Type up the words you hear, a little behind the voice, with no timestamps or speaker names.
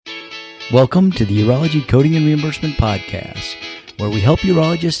Welcome to the Urology Coding and Reimbursement Podcast, where we help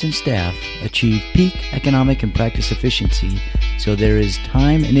urologists and staff achieve peak economic and practice efficiency so there is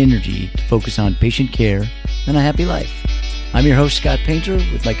time and energy to focus on patient care and a happy life. I'm your host, Scott Painter,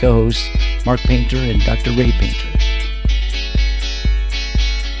 with my co-hosts, Mark Painter and Dr. Ray Painter.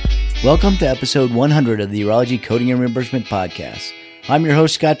 Welcome to episode 100 of the Urology Coding and Reimbursement Podcast. I'm your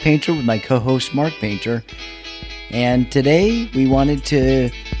host, Scott Painter, with my co-host, Mark Painter. And today we wanted to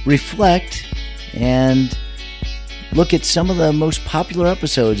reflect and look at some of the most popular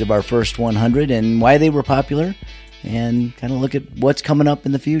episodes of our first 100 and why they were popular, and kind of look at what's coming up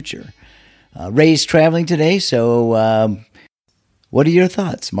in the future. Ray's traveling today, so what are your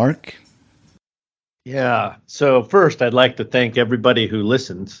thoughts, Mark? Yeah, so first I'd like to thank everybody who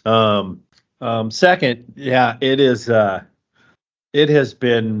listens. Second, it has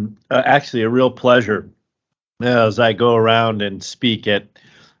been actually a real pleasure as I go around and speak at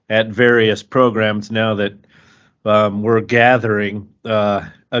various programs now that we're gathering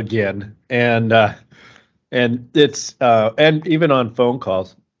again, and it's and even on phone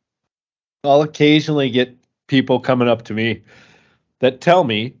calls, I'll occasionally get people coming up to me that tell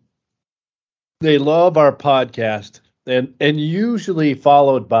me they love our podcast, and usually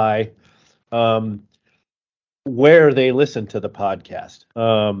followed by where they listen to the podcast.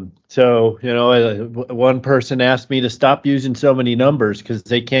 So, one person asked me to stop using so many numbers because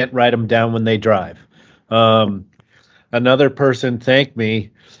they can't write them down when they drive. Another person thanked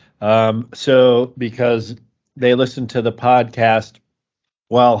me because they listened to the podcast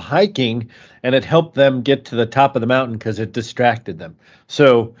while hiking, and it helped them get to the top of the mountain because it distracted them.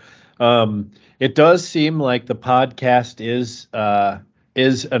 So it does seem like the podcast is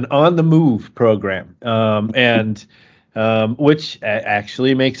an on-the-move program, and which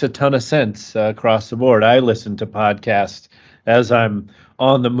actually makes a ton of sense across the board. I listen to podcasts as I'm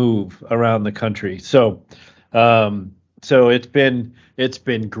on the move around the country. So it's been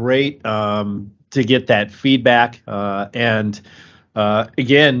great to get that feedback, and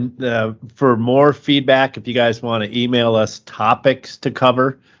again, for more feedback, if you guys want to email us topics to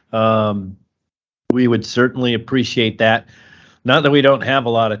cover, we would certainly appreciate that. Not that we don't have a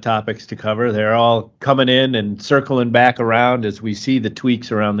lot of topics to cover. They're all coming in and circling back around as we see the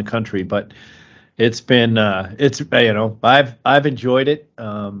tweaks around the country. But it's been, I've enjoyed it.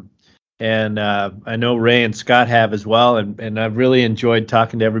 And I know Ray and Scott have as well. And I've really enjoyed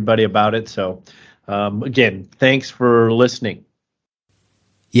talking to everybody about it. So again, thanks for listening.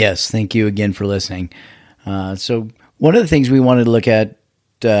 Yes, thank you again for listening. So one of the things we wanted to look at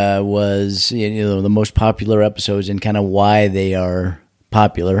was the most popular episodes and kind of why they are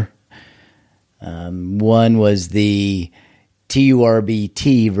popular. One was the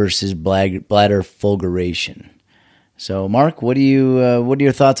TURBT versus bladder fulguration. So, Mark, what are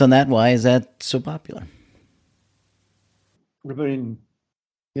your thoughts on that? Why is that so popular? I mean,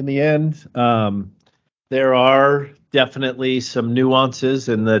 in the end, there are definitely some nuances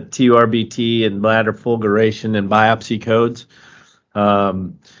in the TURBT and bladder fulguration and biopsy codes.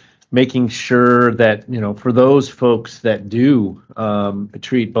 Making sure that, for those folks that do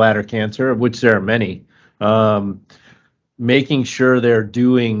treat bladder cancer, of which there are many, making sure they're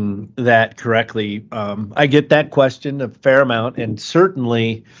doing that correctly. I get that question a fair amount, and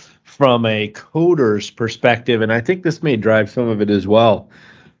certainly from a coder's perspective, and I think this may drive some of it as well.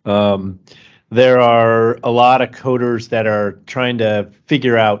 There are a lot of coders that are trying to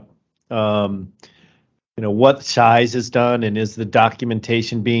figure out what size is done, and is the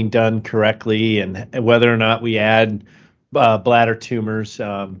documentation being done correctly, and whether or not we add bladder tumors.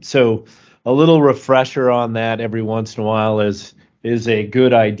 So a little refresher on that every once in a while is a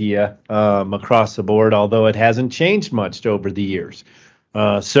good idea across the board, although it hasn't changed much over the years.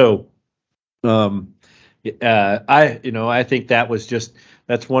 I think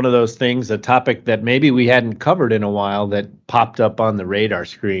that's one of those things, a topic that maybe we hadn't covered in a while that popped up on the radar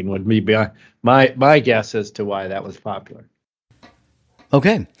screen would be my guess as to why that was popular.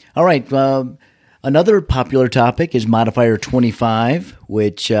 Okay. All right. Another popular topic is Modifier 25,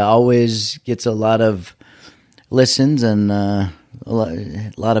 which always gets a lot of listens and a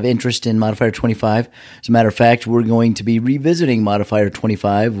lot of interest in Modifier 25. As a matter of fact, we're going to be revisiting Modifier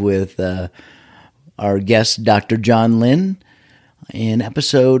 25 with our guest, Dr. John Lynn, in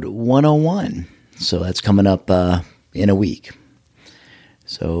episode 101. So that's coming up in a week.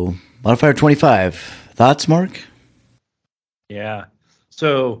 So Modifier 25. Thoughts, Mark? Yeah.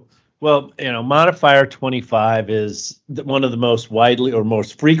 So, Modifier 25 is one of the most widely or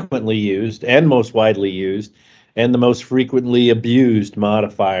most frequently used and most widely used and the most frequently abused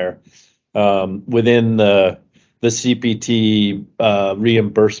modifier within the the CPT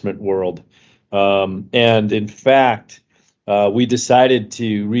reimbursement world. And in fact, we decided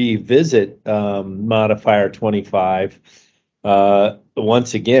to revisit Modifier 25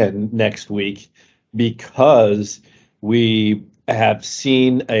 once again next week because we have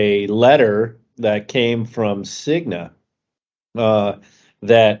seen a letter that came from Cigna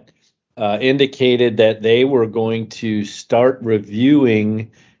that indicated that they were going to start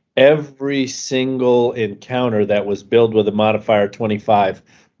reviewing every single encounter that was billed with a Modifier 25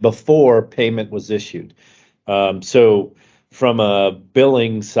 before payment was issued. So from a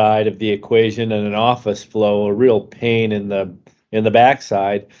billing side of the equation and an office flow, a real pain in the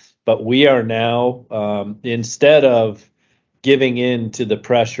backside. But we are now, instead of giving in to the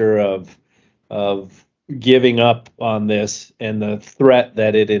pressure of giving up on this and the threat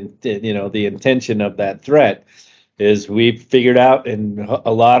that the intention of that threat is, we've figured out, and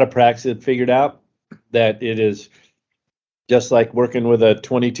a lot of practices have figured out, that it is just like working with a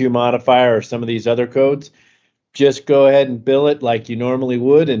 22 modifier or some of these other codes. Just go ahead and bill it like you normally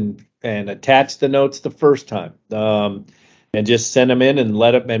would, and attach the notes the first time, and just send them in and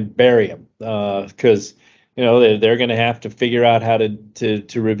let them and bury them, because they're going to have to figure out how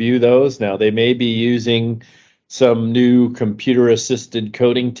to review those. Now they may be using some new computer assisted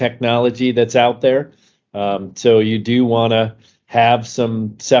coding technology that's out there, so you do want to have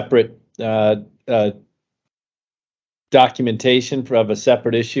some separate documentation of a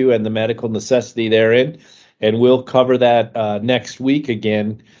separate issue and the medical necessity therein. And we'll cover that next week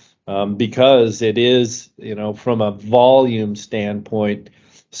again, because it is, from a volume standpoint,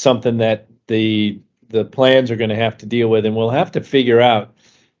 something that the plans are going to have to deal with, and we'll have to figure out,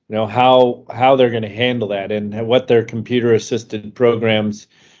 how they're going to handle that and what their computer assisted programs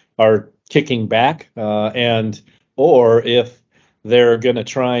are kicking back, or if they're going to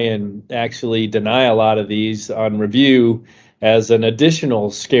try and actually deny a lot of these on review as an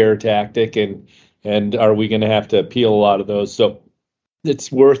additional scare tactic, and are we going to have to appeal a lot of those? So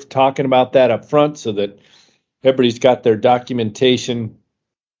it's worth talking about that up front so that everybody's got their documentation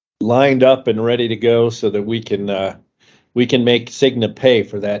lined up and ready to go, so that we can make Cigna pay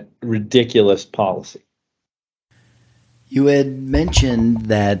for that ridiculous policy. You had mentioned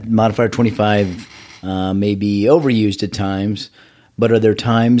that Modifier 25 may be overused at times, but are there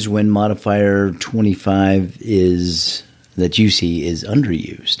times when Modifier 25 that you see is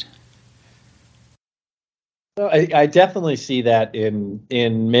underused? I definitely see that in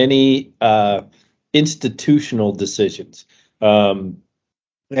many institutional decisions,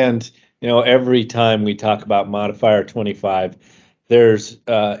 and every time we talk about Modifier 25, there's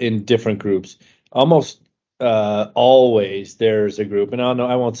in different groups, almost always there's a group, and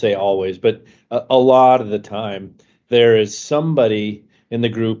I won't say always, but a lot of the time there is somebody in the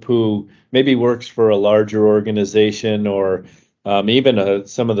group who maybe works for a larger organization, or even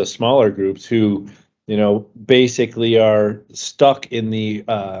some of the smaller groups who basically are stuck in the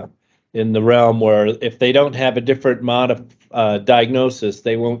realm where if they don't have a different diagnosis,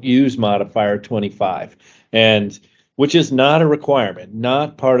 they won't use Modifier 25, and which is not a requirement,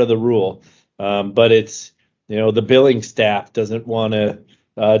 not part of the rule, but it's the billing staff doesn't want to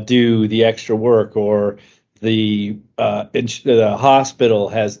do the extra work, or the hospital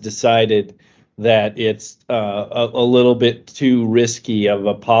has decided that it's a little bit too risky of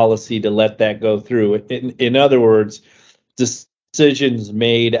a policy to let that go through. In other words, decisions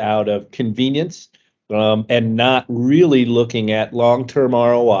made out of convenience, and not really looking at long-term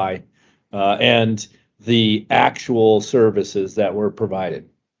ROI and the actual services that were provided.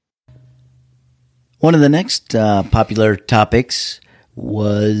 One of the next popular topics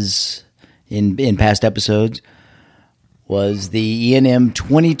was in past episodes was the E&M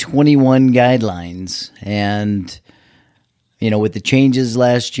 2021 guidelines. And, with the changes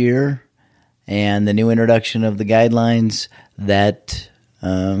last year and the new introduction of the guidelines, that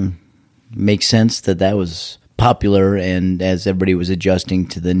makes sense that was popular, and as everybody was adjusting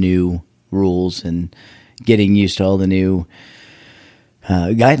to the new rules and getting used to all the new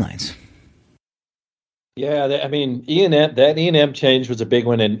guidelines. Yeah, E&M, that E&M change was a big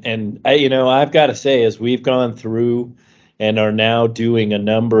one, and I've got to say, as we've gone through and are now doing a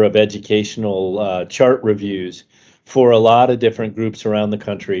number of educational chart reviews for a lot of different groups around the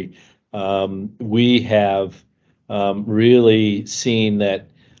country, we have really seen that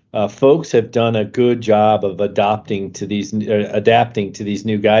folks have done a good job of adapting to these new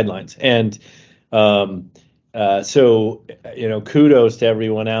guidelines, and so kudos to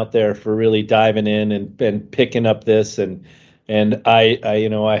everyone out there for really diving in and picking up this, and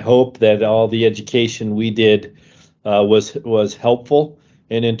I hope that all the education we did was helpful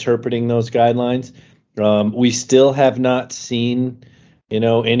in interpreting those guidelines. We still have not seen,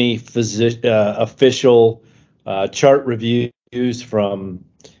 any official chart reviews from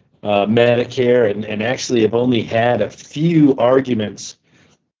Medicare, and actually have only had a few arguments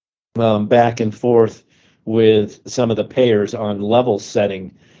back and forth with some of the payers on level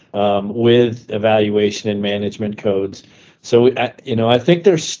setting with evaluation and management codes. So, I think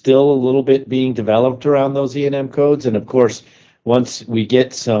there's still a little bit being developed around those E&M codes. And of course, once we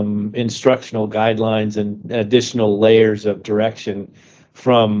get some instructional guidelines and additional layers of direction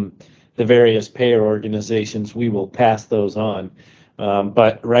from the various payer organizations, we will pass those on.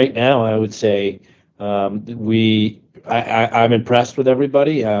 But right now, I would say I'm impressed with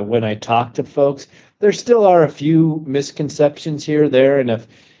everybody. When I talk to folks, there still are a few misconceptions here, there, and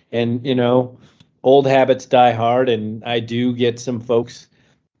old habits die hard, and I do get some folks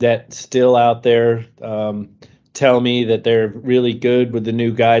that still out there tell me that they're really good with the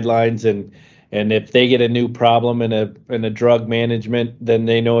new guidelines, and if they get a new problem in a drug management, then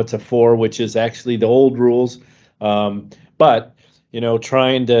they know it's a 4, which is actually the old rules. But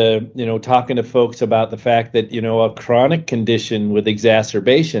trying to, talking to folks about the fact that, a chronic condition with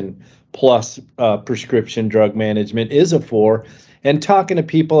exacerbation plus prescription drug management is a 4, and talking to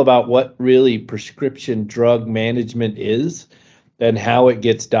people about what really prescription drug management is and how it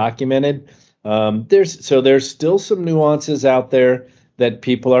gets documented. There's still some nuances out there that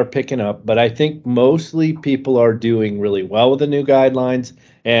people are picking up, but I think mostly people are doing really well with the new guidelines,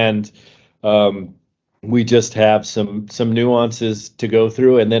 and we just have some nuances to go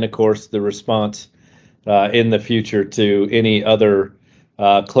through, and then of course the response in the future to any other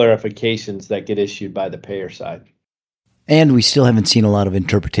clarifications that get issued by the payer side. And we still haven't seen a lot of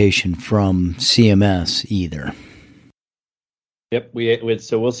interpretation from CMS either. Yep,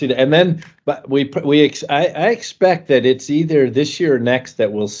 so we'll see that, and then but I expect that it's either this year or next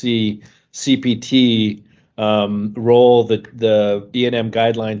that we'll see CPT roll the E&M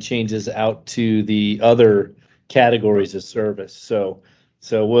guideline changes out to the other categories of service. So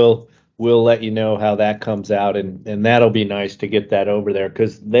we'll let you know how that comes out, and that'll be nice to get that over there,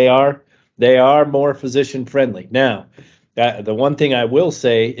 because they are more physician friendly. Now, the one thing I will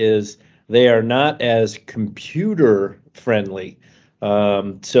say is they are not as computer friendly.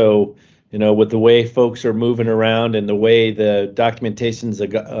 So, with the way folks are moving around and the way the documentations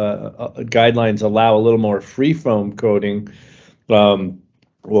guidelines allow a little more free form coding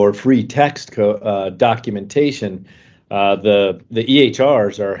or free text documentation, the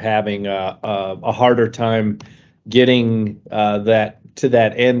EHRs are having a harder time getting that to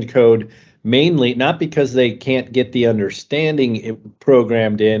that end code, mainly not because they can't get the understanding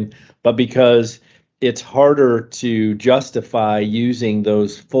programmed in, but because it's harder to justify using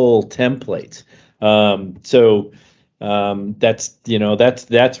those full templates. That's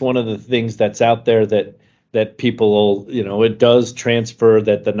one of the things that's out there that people will, it does transfer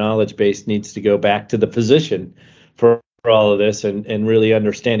that the knowledge base needs to go back to the physician for all of this, and really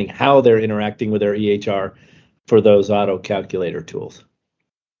understanding how they're interacting with their EHR for those auto calculator tools.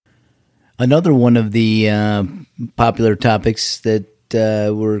 Another one of the popular topics that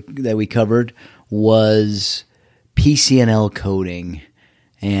we covered was PCNL coding.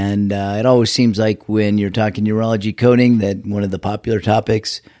 And it always seems like when you're talking urology coding that one of the popular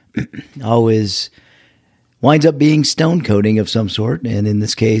topics always winds up being stone coding of some sort. And in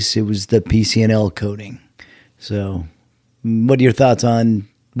this case, it was the PCNL coding. So what are your thoughts on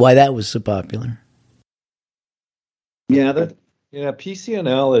why that was so popular? Yeah,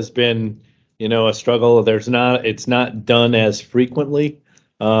 PCNL has been, a struggle. It's not done as frequently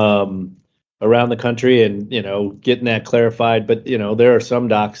around the country, and getting that clarified. But there are some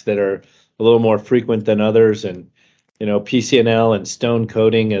docs that are a little more frequent than others, and PCNL and stone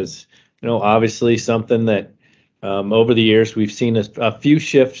coding is obviously something that over the years we've seen a few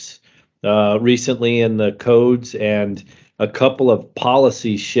shifts recently in the codes, and a couple of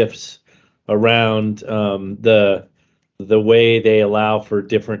policy shifts around the way they allow for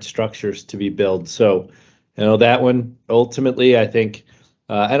different structures to be built. So that one ultimately, I think.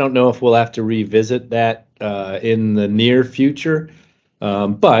 I don't know if we'll have to revisit that in the near future,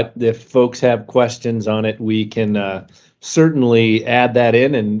 but if folks have questions on it, we can certainly add that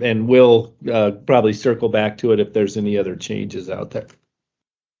in, and we'll probably circle back to it if there's any other changes out there.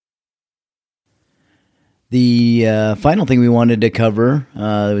 The final thing we wanted to cover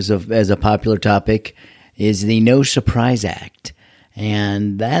as a popular topic is the No Surprise Act,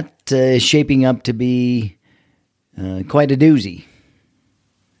 and that is shaping up to be quite a doozy.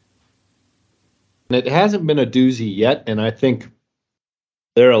 It hasn't been a doozy yet, and I think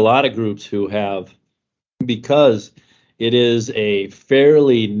there are a lot of groups who have, because it is a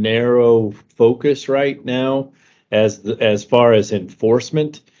fairly narrow focus right now as far as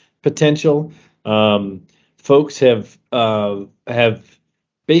enforcement potential. Folks have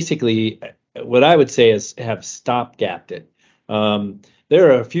basically, what I would say is, have stopgapped it.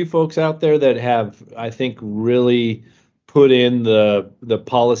 There are a few folks out there that have, I think, really put in the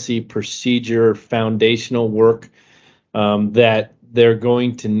policy, procedure, foundational work that they're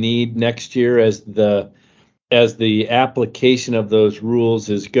going to need next year as the application of those rules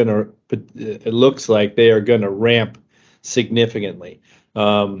is going to, it looks like they are going to ramp significantly.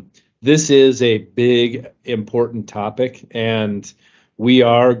 This is a big, important topic, and we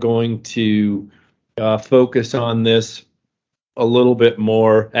are going to focus on this a little bit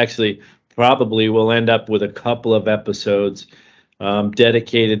more. Actually, probably we'll end up with a couple of episodes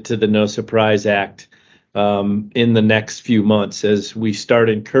dedicated to the No Surprise Act in the next few months, as we start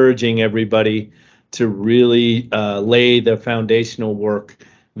encouraging everybody to really lay the foundational work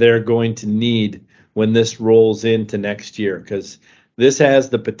they're going to need when this rolls into next year, because this has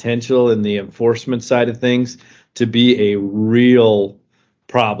the potential in the enforcement side of things to be a real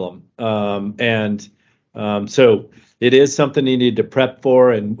problem. So it is something you need to prep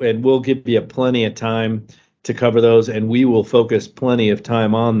for, and we'll give you plenty of time to cover those, and we will focus plenty of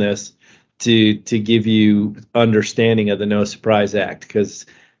time on this to give you understanding of the No Surprise Act, because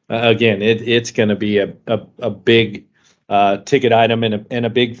again, it's going to be a big ticket item and a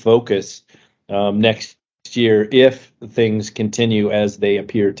big focus next year if things continue as they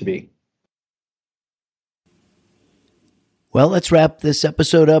appear to be. Well, let's wrap this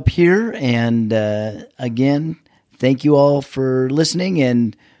episode up here. And again, thank you all for listening.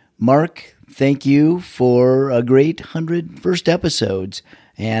 And Mark, thank you for a great 100 first episodes.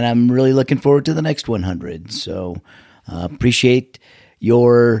 And I'm really looking forward to the next 100. So appreciate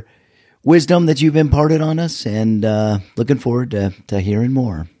your wisdom that you've imparted on us, and looking forward to hearing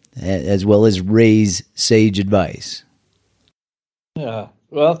more, as well as Ray's sage advice. Yeah.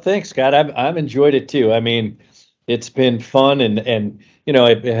 Well, thanks, Scott. I've enjoyed it too. I mean, it's been fun, and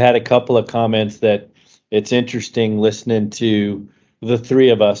I've had a couple of comments that it's interesting listening to the three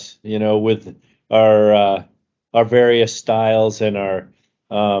of us, with our various styles and our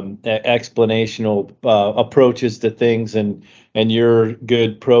explanational approaches to things, and your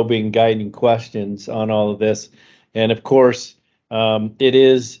good probing, guiding questions on all of this. And of course, it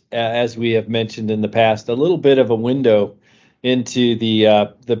is, as we have mentioned in the past, a little bit of a window into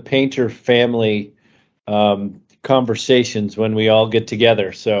the Painter family conversations when we all get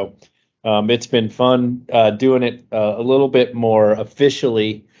together. So it's been fun doing it a little bit more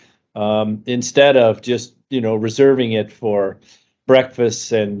officially, instead of just reserving it for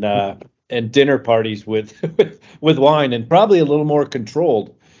breakfasts and dinner parties with wine, and probably a little more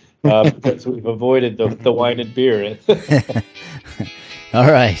controlled because we've avoided the wine and beer. All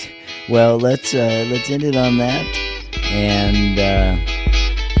right. Well, let's end it on that. And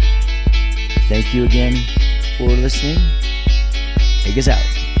thank you again for listening. Take us out.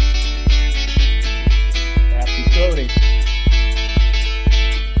 Happy coding.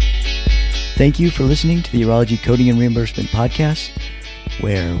 Thank you for listening to the Urology Coding and Reimbursement Podcast,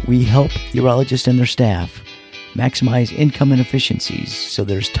 where we help urologists and their staff maximize income and efficiencies so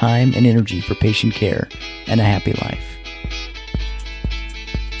there's time and energy for patient care and a happy life.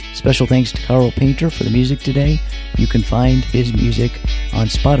 Special thanks to Carl Painter for the music today. You can find his music on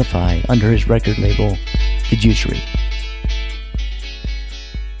Spotify under his record label, The Juicery.